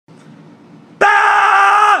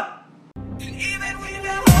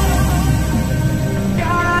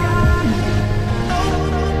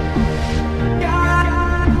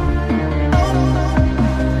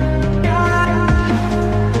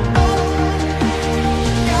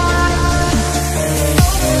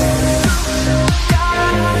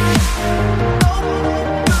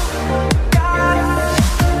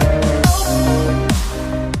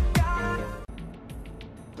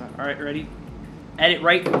Edit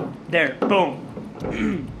right there.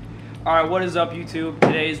 Boom. Alright, what is up, YouTube?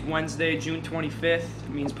 Today is Wednesday, June 25th. It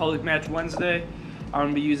means Public Match Wednesday. I'm going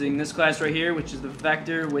to be using this class right here, which is the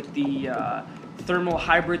Vector with the Thermal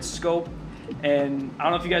Hybrid Scope. And I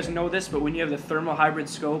don't know if you guys know this, but when you have the Thermal Hybrid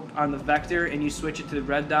Scope on the Vector and you switch it to the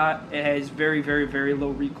red dot, it has very, very, very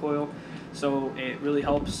low recoil. So it really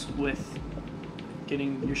helps with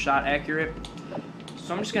getting your shot accurate.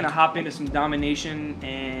 So I'm just going to hop into some domination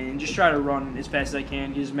and just try to run as fast as I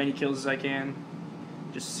can, get as many kills as I can.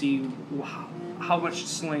 Just see how much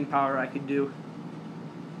slaying power I could do.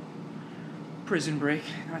 Prison Break,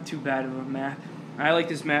 not too bad of a map. I like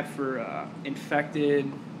this map for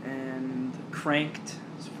Infected and Cranked.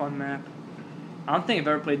 It's a fun map. I don't think I've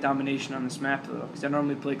ever played Domination on this map though, because I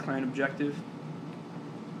normally play Clan Objective.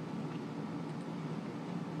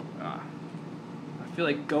 I feel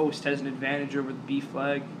like Ghost has an advantage over the B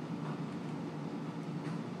flag.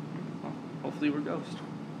 Well, hopefully we're Ghost.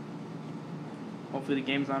 Hopefully the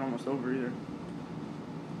game's not almost over either.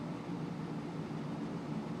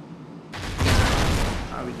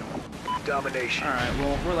 How are we doing? Domination. Alright,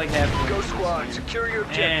 well, we're like halfway. Go squad, secure your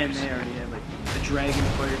objectives. And they already have like the Dragon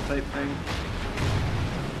Player type thing.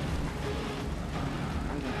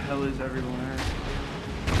 Where the hell is everyone at?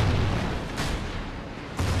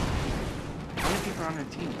 How many people are on their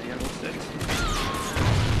team? They got all 6.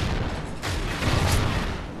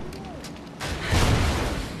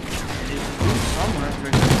 Somewhere.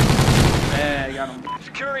 Yeah, I got him.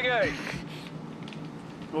 Securing A.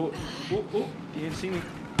 Oh, oh, oh. You didn't see me.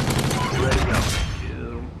 Ready to go.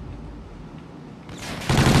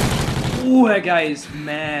 Ooh, that guy is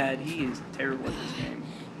mad. He is terrible at this game.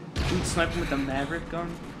 Dude sniping with the Maverick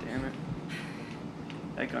gun? Damn it.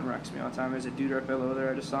 That gun wrecks me all the time. There's a dude right below there.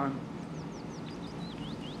 I just saw him.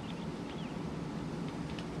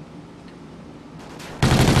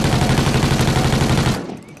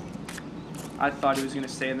 I thought he was going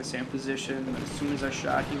to stay in the same position, but as soon as I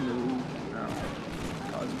shot, he moved. No.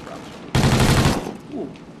 Causing problems. Ooh.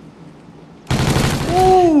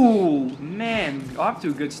 Ooh! Man, off to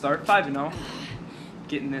a good start. 5-0.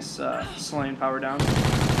 Getting this slaying power down.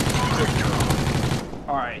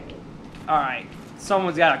 Alright. Alright.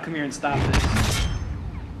 Someone's got to come here and stop this.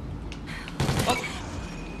 Oh.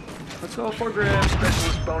 Let's go for grip.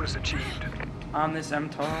 Specialist bonus achieved. On this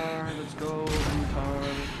MTAR. Let's go, MTAR.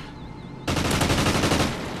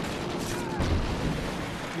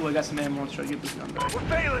 Ooh, I got some ammo. Let's try to get this gun back. We're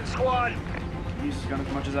failing, squad. Use this gun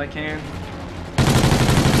as much as I can.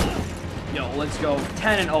 Yo, let's go.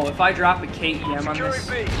 10-0. If I drop a KEM on this,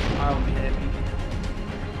 I'll be happy.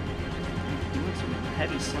 Doing some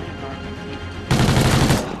heavy slam power.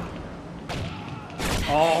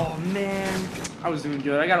 Oh man, I was doing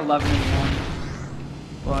good. I got 11-1,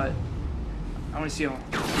 but I want to see him.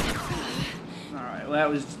 All right.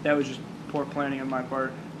 Well, that was just poor planning on my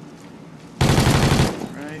part.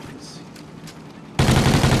 Right.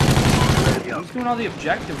 Who's doing all the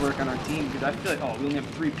objective work on our team? Because I feel like, oh, we only have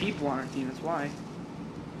 3 people on our team. That's why.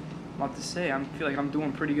 I'm about to say, I feel like I'm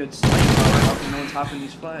doing pretty good slaying power and no one's hopping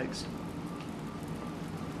these flags.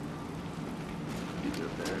 Dudes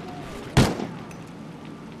up there.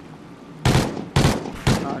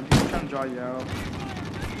 Dude, I'm trying to draw you out.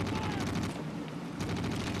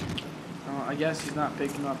 I guess he's not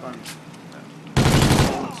picking up on.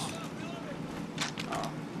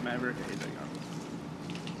 Maverick, I hate that gun.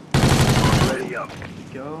 Ready up. There we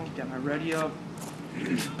go. Get my ready up. I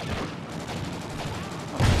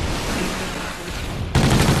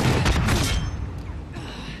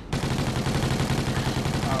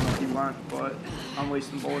don't know what you want, but I'm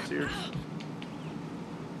wasting bullets here.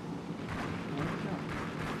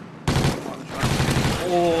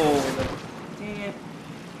 Oh, damn.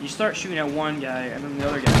 You start shooting at one guy, and then the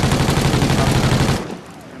other guy.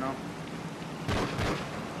 You know?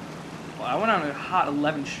 Well, I went on a hot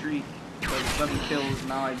 11 streak, like 11 kills,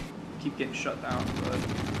 now I keep getting shut down, but I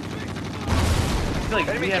feel like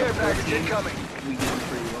enemy we had a care package 14, incoming. we did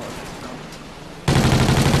pretty well at this, though.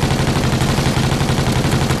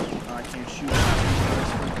 Oh, I can't shoot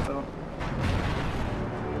though.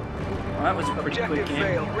 Well, that was a pretty quick game.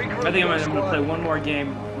 I think I'm going to play one more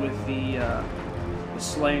game with the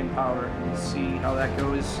slaying power and see how that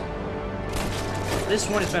goes. This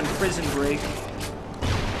one has been Prison Break.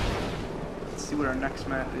 See what our next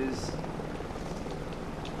map is.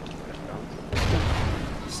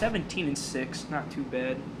 17-6, not too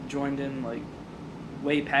bad. Joined in like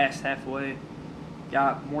way past halfway.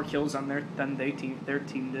 Got more kills on their than their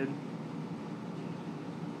team did.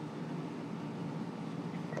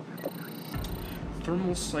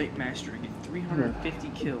 Thermal sight master. Get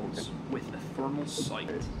 350 kills with a thermal sight.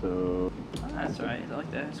 Okay, so That's alright. I like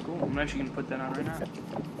that. It's cool. I'm actually gonna put that on right now.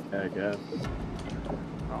 yeah, I guess.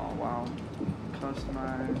 Oh wow.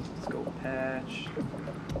 Customize. Let's go patch.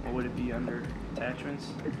 What would it be under? Attachments?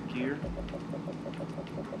 Gear?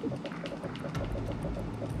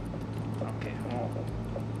 Okay, well.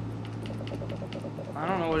 I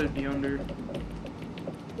don't know what it'd be under.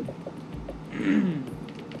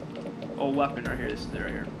 Oh, weapon right here. This is it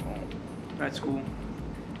right here. Oh, that's cool.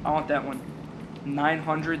 I want that one.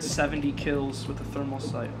 970 kills with a thermal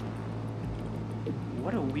sight.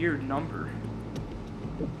 What a weird number.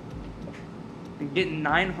 I'm getting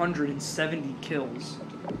 970 kills.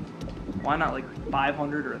 Why not like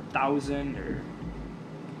 500 or 1,000 or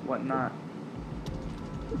whatnot?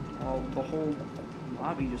 Well, the whole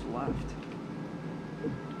lobby just left.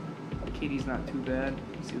 KD's not too bad.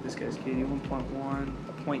 Let's see what this guy's KD. 1.1,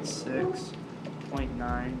 0.6,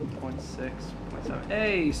 0.9, 0.6, 0.7.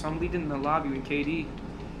 Hey, so I'm leading the lobby with KD.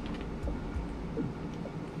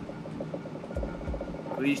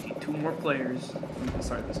 We just need 2 more players and we can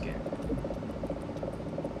start this game.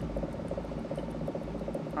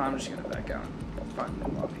 I'm just gonna back out. Find the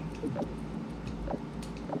lobby.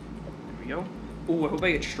 There we go. Ooh, I hope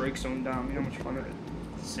I get strike zone down. You know how much fun it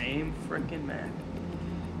is. Same freaking map.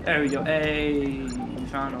 There we go. Hey, we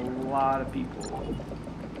found a lot of people.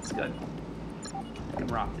 That's good. I can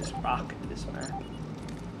rock this map.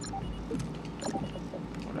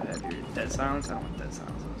 What I have here? Dead silence? I don't want dead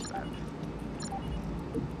silence on this map.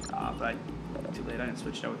 But too late. I didn't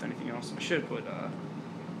switch it out with anything else. I should have put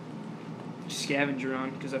scavenger on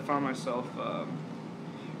because I found myself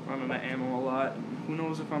running out of ammo a lot. And who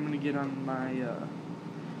knows if I'm gonna get on my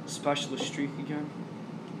specialist streak again.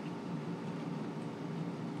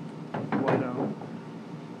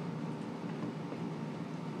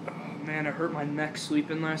 Oh man, I hurt my neck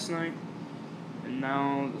sleeping last night, and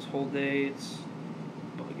now this whole day it's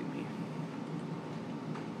bugging me.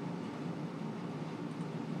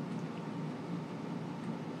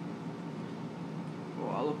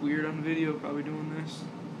 Well, I look weird on video probably doing this,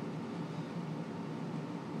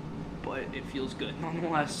 but it feels good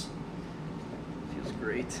nonetheless. It feels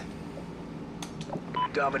great.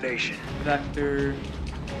 Domination. Vector.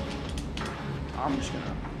 I'm just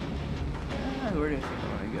gonna. Where do I think I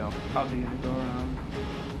want to go? Probably gonna go around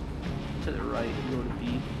to the right and go to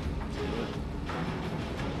B. Let's do it.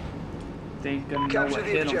 Think I know Capture what the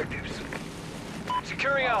hit him. objectives.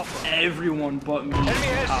 Securing Alpha. Everyone but me Enemy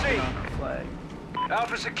has hopping C. on the flag.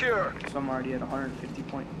 Alpha secure. So I'm already at 150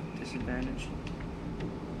 point disadvantage.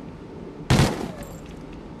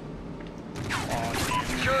 Oh, damn.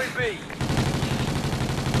 Securing B.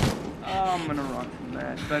 I'm gonna run from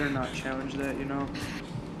that. Better not challenge that, you know.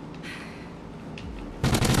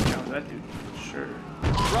 Challenge that dude for sure.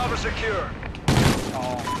 Bravo secure.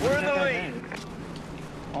 Oh, We're in the lead.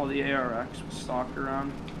 All the ARX was stalked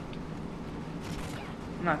around.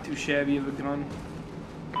 Not too shabby of a gun.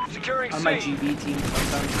 Securing On my C. GB team,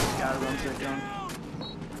 sometimes this guy runs that gun.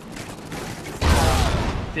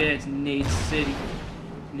 That's Nade City.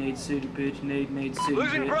 Nade City, bitch. Nade City,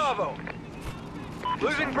 Losing bitch. Bravo.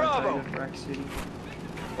 Losing Bravo. Rack City.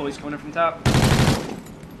 Oh, he's coming in from top.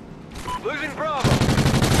 Losing Bravo.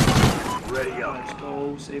 Ready up. Let's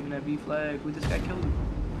go, saving that B flag. Who this guy killed?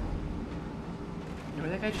 You know,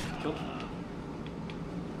 that guy just killed him.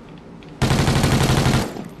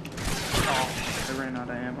 Oh, I ran out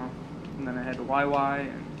of ammo. And then I had YY,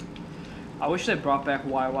 and I wish they brought back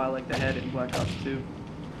YY like they had in Black Ops 2.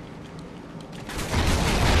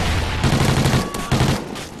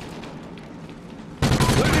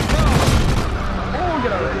 Losing Bravo. Oh,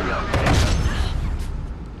 get out of here.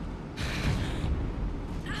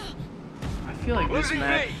 I feel like this Losing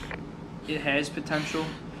map, B. it has potential.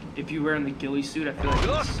 If you were in the ghillie suit, I feel like We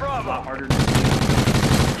lost it's a Bravo. lot harder to do.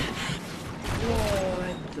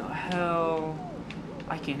 What the hell?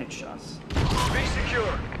 I can't hit shots. B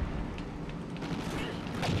secure.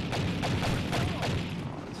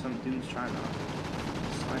 Some dude's trying to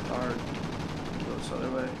snipe hard. Go this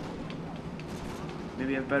other way.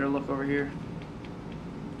 Maybe have better look over here.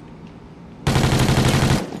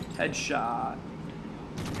 Headshot.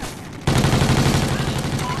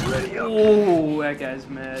 Ready up. Oh, that guy's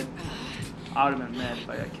mad. I would have been mad if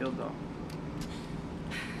I got killed though.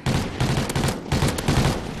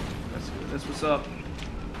 That's good. That's what's up.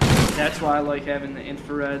 That's why I like having the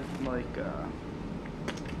infrared like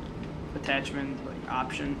attachment like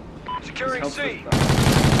option. It Securing helps C.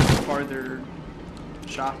 with farther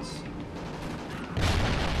shots.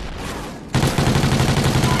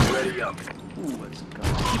 Ready up. Ooh, let's go.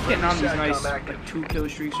 Keep getting on these nice Satcom active. like 2 kill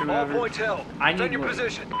streaks or All whatever. points held. I Defend need your like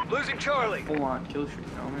position. Losing Charlie. full on kill streak,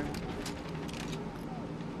 you know, man.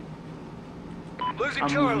 Losing I'm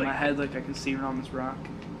Charlie. moving my head like I can see around this rock.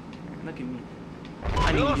 Look at me.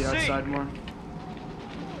 I need to get outside more.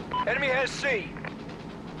 Enemy has C. Okay,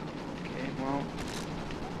 well.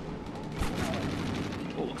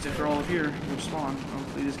 Oh, looks like they're all here. They're spawned.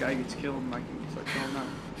 Hopefully this guy gets killed and I can start killing them.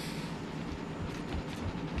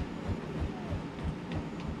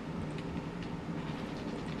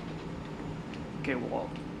 Okay, well,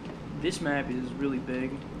 this map is really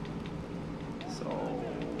big. So.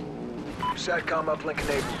 Satcom uplink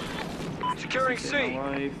enabled. Securing Save C. my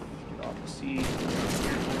life. Get off the seat.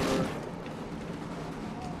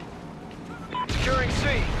 Securing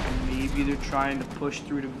C. Maybe they're trying to push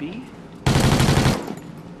through to B.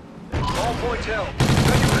 All points held.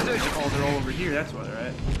 Defend your position. Oh, they're all over here. That's why they're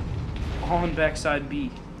at. All on backside B.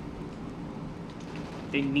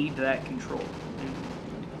 They need that control. And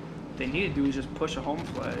what they need to do is just push a home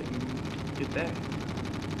flag and get that.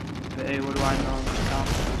 But hey, what do I know?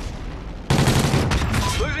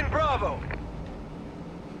 Losing Bravo.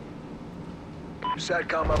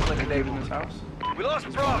 Satcom uplink In enabled. this house. We lost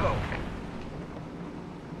Bravo.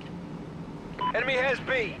 Enemy has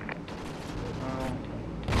B. Oh.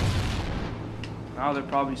 Now they're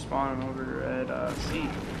probably spawning over at C.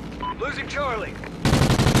 Losing Charlie.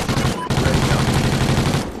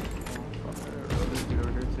 There's a dude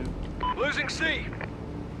over here too. Losing C.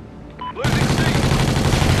 Losing C.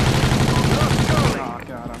 Lost Charlie. Oh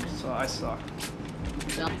god, I suck.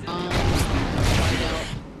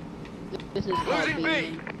 This is Losing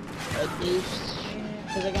B. a deuce.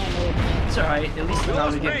 Because I got another plan. It's alright, at least now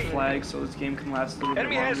lost we get B. flags so this game can last a little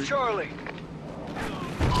Enemy bit has longer. Charlie.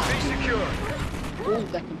 Be secure. Ooh,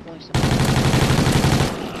 that can point some.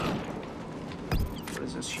 What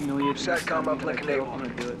is this? Humiliating. Satcom this thing that I uplink kill? enabled. I'm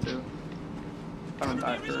gonna do it too. I don't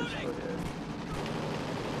die first, but yeah.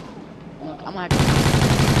 Look, I'm gonna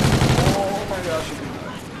Oh my gosh, you can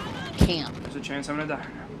die. camp. There's a chance I'm gonna die.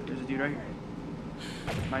 There's a dude right here.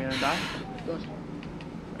 Am I gonna die? Goes, Am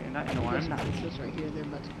I gonna die? No, I'm not. This right here, they're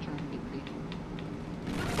about to try and get me.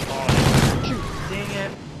 Oh, Shoot. dang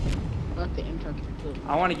it. Not the M-Truck.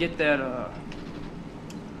 I want to get that,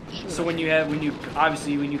 so when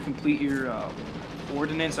you complete your,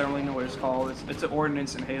 ordnance, I don't really know what it's called. It's an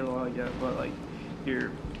ordnance in Halo, I get, but like,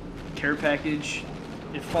 your care package,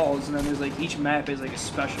 it falls, and then there's like, each map has like a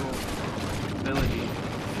special ability.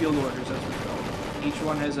 Field orders, that's what it's called. Each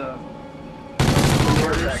one has a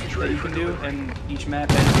orders that you can do, and each map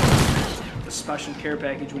has a special care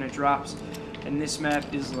package when it drops. And this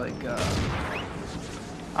map is like,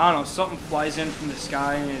 I don't know, something flies in from the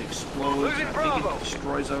sky and it explodes. Losing I think Bravo. it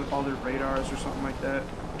destroys all their radars or something like that.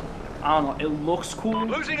 I don't know, it looks cool,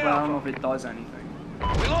 Losing but I don't know Alpha. if it does anything.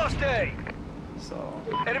 We lost A. So,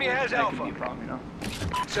 Enemy has that Alpha. could be a problem, you know?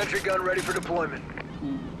 Sentry gun ready for deployment.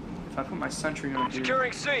 If I put my sentry on here,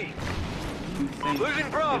 Securing C. do you think Losing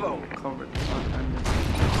Bravo. it will cover the front end?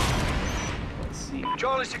 Let's see.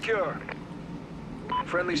 Charlie secure.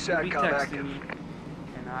 Friendly We Satcom texting, active.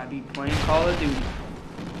 and I be playing Call of Duty.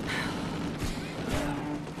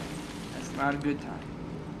 That's not a good time.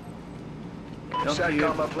 Up here.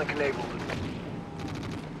 Satcom uplink enabled.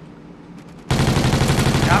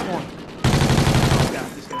 Got one. Oh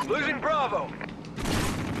god, this guy's Losing Bravo.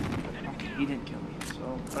 Okay, he didn't kill me,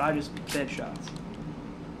 so but I just dead shots.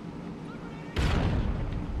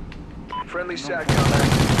 Friendly Satcom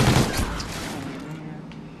active.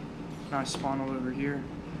 Now I spawn over here.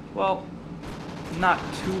 Well, not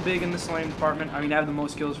too big in the slaying department. I mean, I have the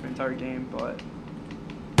most kills for the entire game, but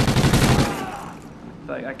I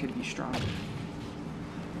feel like I could be stronger.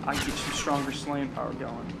 I could get some stronger slaying power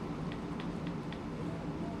going.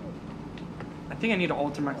 I think I need to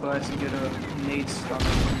alter my class and get a nade stuff.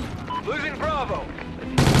 Losing Bravo.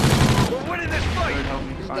 That We're winning this would fight. help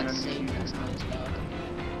me Who's find got saved? anything. That's not his dog.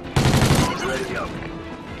 Ready up.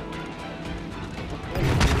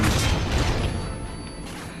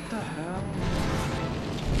 What the hell?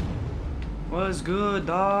 What's good,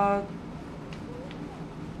 dog?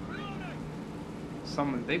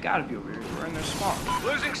 They gotta be over here. We're in their spawn.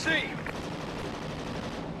 Losing C.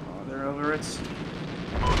 Oh, they're over at C.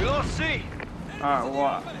 We lost C. Alright,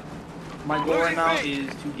 well, my goal right now is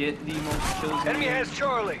to get the most kills in the Enemy game. has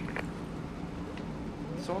Charlie.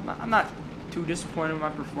 So I'm not too disappointed with my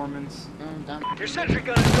performance. Your sentry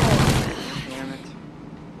gun is gone. Damn it.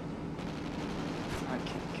 I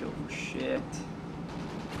can't kill shit.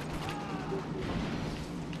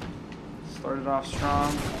 Started off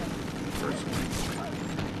strong. First one.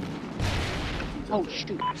 Oh,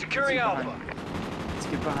 shoot. Securing Alpha.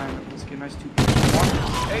 Let's get behind him. Let's get a nice 2 1.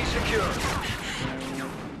 A secure.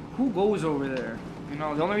 Who goes over there? You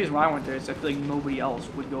know, the only reason why I went there is I feel like nobody else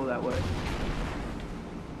would go that way.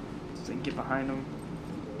 Let's like, get behind them.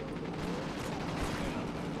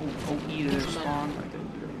 Oh, E to their spawn. Right there.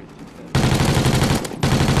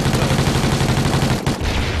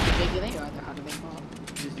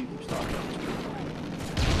 This dude keeps talking.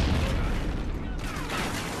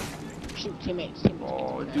 Shoot, teammates.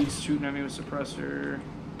 Oh, dude's shooting at me with suppressor.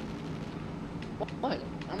 What?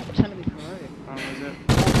 I'm not trying to be promoted. Is it?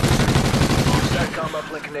 SATCOM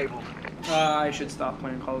uplink enabled. I should stop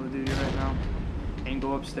playing Call of Duty right now and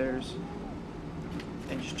go upstairs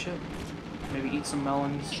and just chill. Maybe eat some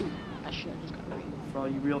melons Shoot, I should have just got ready. for all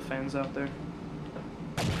you real fans out there.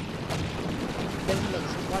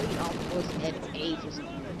 Teammates, why do you almost at ages and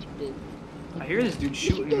what you do? I hear this dude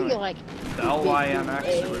shooting You do like, like the LYMX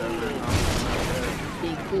or whatever.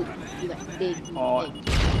 big boot. You like big. Oh. Big,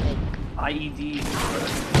 big. IED. Yeah,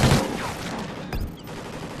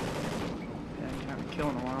 you haven't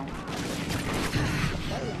killed in a while.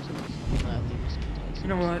 You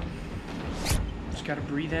know what? Just gotta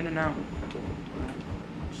breathe in and out.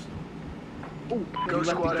 Ooh, Go let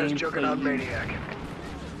the squad has game Juggernaut play you. Maniac.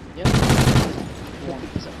 yep.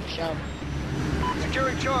 50% shove.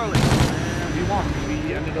 Securing Charlie. We won.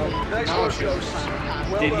 We ended up. Nice Now work, it's Ghost. just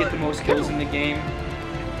Well Did get done. the most kills in the game.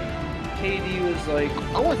 KD was like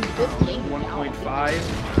I was 15. 1.5.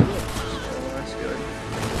 So that's good.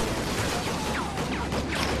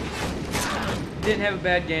 Didn't have a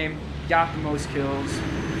bad game. Got the most kills.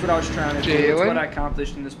 That's what I was trying to do. That's what I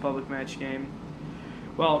accomplished in this public match game.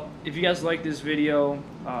 Well, if you guys like this video,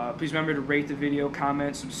 please remember to rate the video,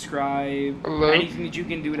 comment, subscribe, anything that you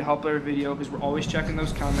can do to help our video, because we're always checking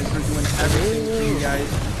those comments. We're doing everything for you guys.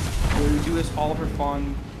 We do this all for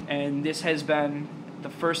fun, and this has been the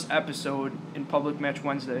first episode in Public Match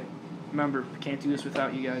Wednesday. Remember, we can't do this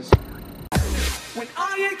without you guys. When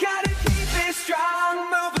all you gotta keep is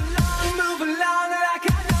strong, move along like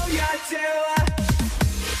I know you do.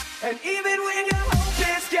 And even when you're